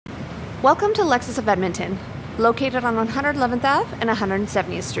Welcome to Lexus of Edmonton, located on 111th Ave and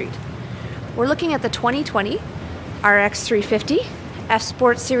 170th Street. We're looking at the 2020 RX 350 F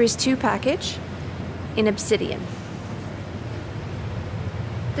Sport Series 2 package in Obsidian.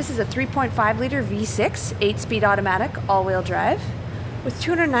 This is a 3.5 liter V6 8-speed automatic all-wheel drive with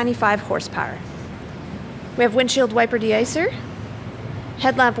 295 horsepower. We have windshield wiper deicer,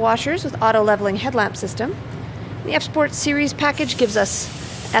 headlamp washers with auto leveling headlamp system. The F Sport Series package gives us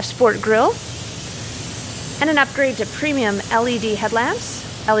F Sport grille and an upgrade to premium LED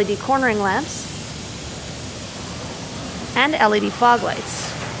headlamps, LED cornering lamps, and LED fog lights.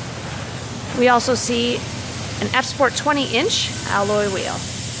 We also see an F Sport 20-inch alloy wheel.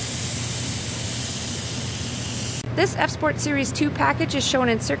 This F Sport Series 2 package is shown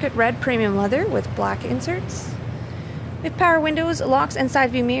in circuit red premium leather with black inserts. With power windows, locks, and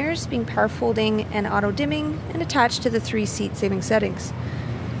side view mirrors being power folding and auto dimming and attached to the 3 seat saving settings.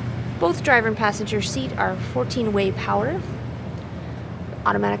 Both driver and passenger seat are 14-way power,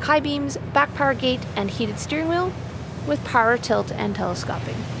 automatic high beams, back power gate, and heated steering wheel with power tilt and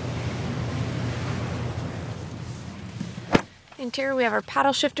telescoping. Interior, we have our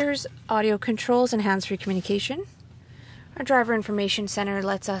paddle shifters, audio controls, and hands-free communication. Our driver information center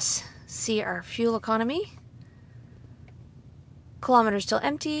lets us see our fuel economy, kilometers till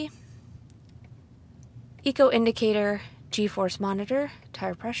empty, eco indicator, G-force monitor,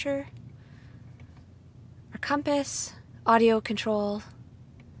 tire pressure, our compass, audio control,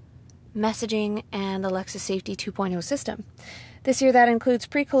 messaging, and the Lexus Safety 2.0 system. This year that includes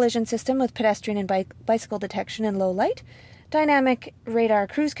pre-collision system with pedestrian and bicycle detection in low light, dynamic radar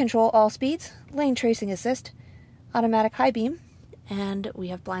cruise control all speeds, lane tracing assist, automatic high beam, and we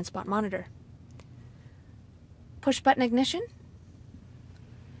have blind spot monitor. Push button ignition.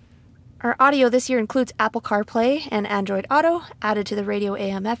 Our audio this year includes Apple CarPlay and Android Auto, added to the radio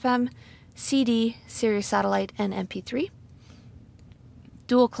AM/FM, CD, Sirius Satellite, and MP3.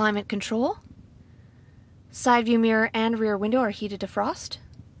 Dual climate control. Side view mirror and rear window are heated defrost.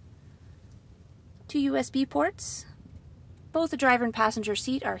 2 USB ports. Both the driver and passenger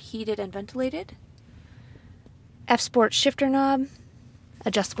seat are heated and ventilated. F Sport shifter knob,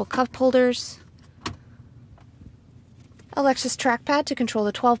 adjustable cup holders, a Lexus trackpad to control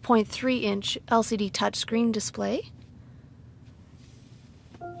the 12.3-inch LCD touchscreen display,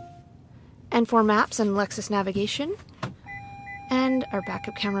 and 4 maps and Lexus navigation, and our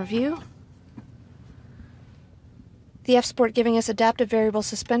backup camera view. The F Sport giving us adaptive variable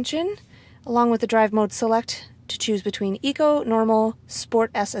suspension, along with the drive mode select to choose between Eco, Normal,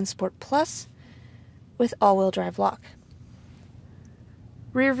 Sport S, and Sport Plus, with all-wheel drive lock.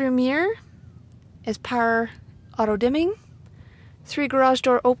 Rear view mirror is power auto dimming, 3 garage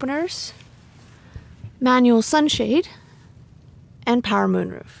door openers, manual sunshade, and power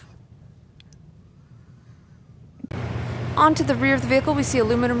moonroof. Onto the rear of the vehicle, we see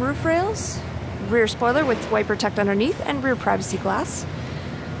aluminum roof rails, rear spoiler with wiper protect underneath, and rear privacy glass,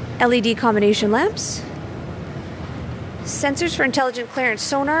 LED combination lamps, sensors for intelligent clearance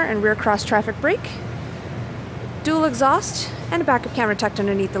sonar and rear cross traffic brake, dual exhaust, and a backup camera tucked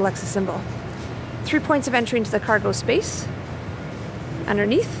underneath the Lexus symbol. 3 points of entry into the cargo space,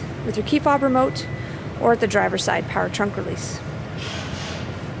 underneath with your key fob remote, or at the driver's side power trunk release.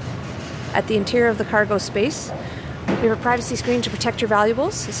 At the interior of the cargo space, we have a privacy screen to protect your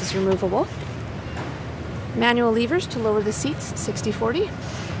valuables. This is removable. Manual levers to lower the seats, 60/40.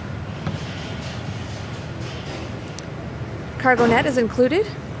 Cargo net is included.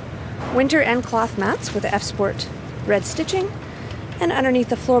 Winter and cloth mats with the F Sport red stitching. And underneath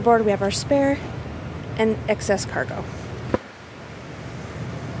the floorboard we have our spare and excess cargo.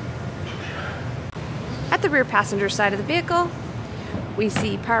 At the rear passenger side of the vehicle, we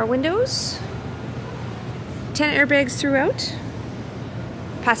see power windows, 10 airbags throughout,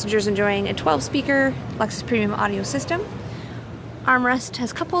 passengers enjoying a 12-speaker Lexus Premium audio system, armrest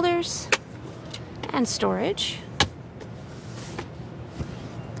has cup holders, and storage.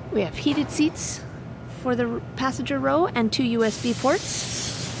 We have heated seats for the passenger row and 2 USB ports.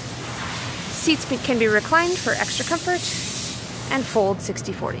 Seats can be reclined for extra comfort and fold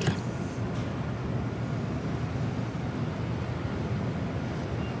 60/40.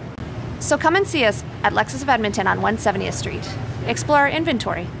 So come and see us at Lexus of Edmonton on 170th Street. Explore our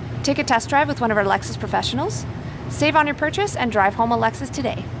inventory, take a test drive with one of our Lexus professionals, save on your purchase, and drive home a Lexus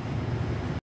today.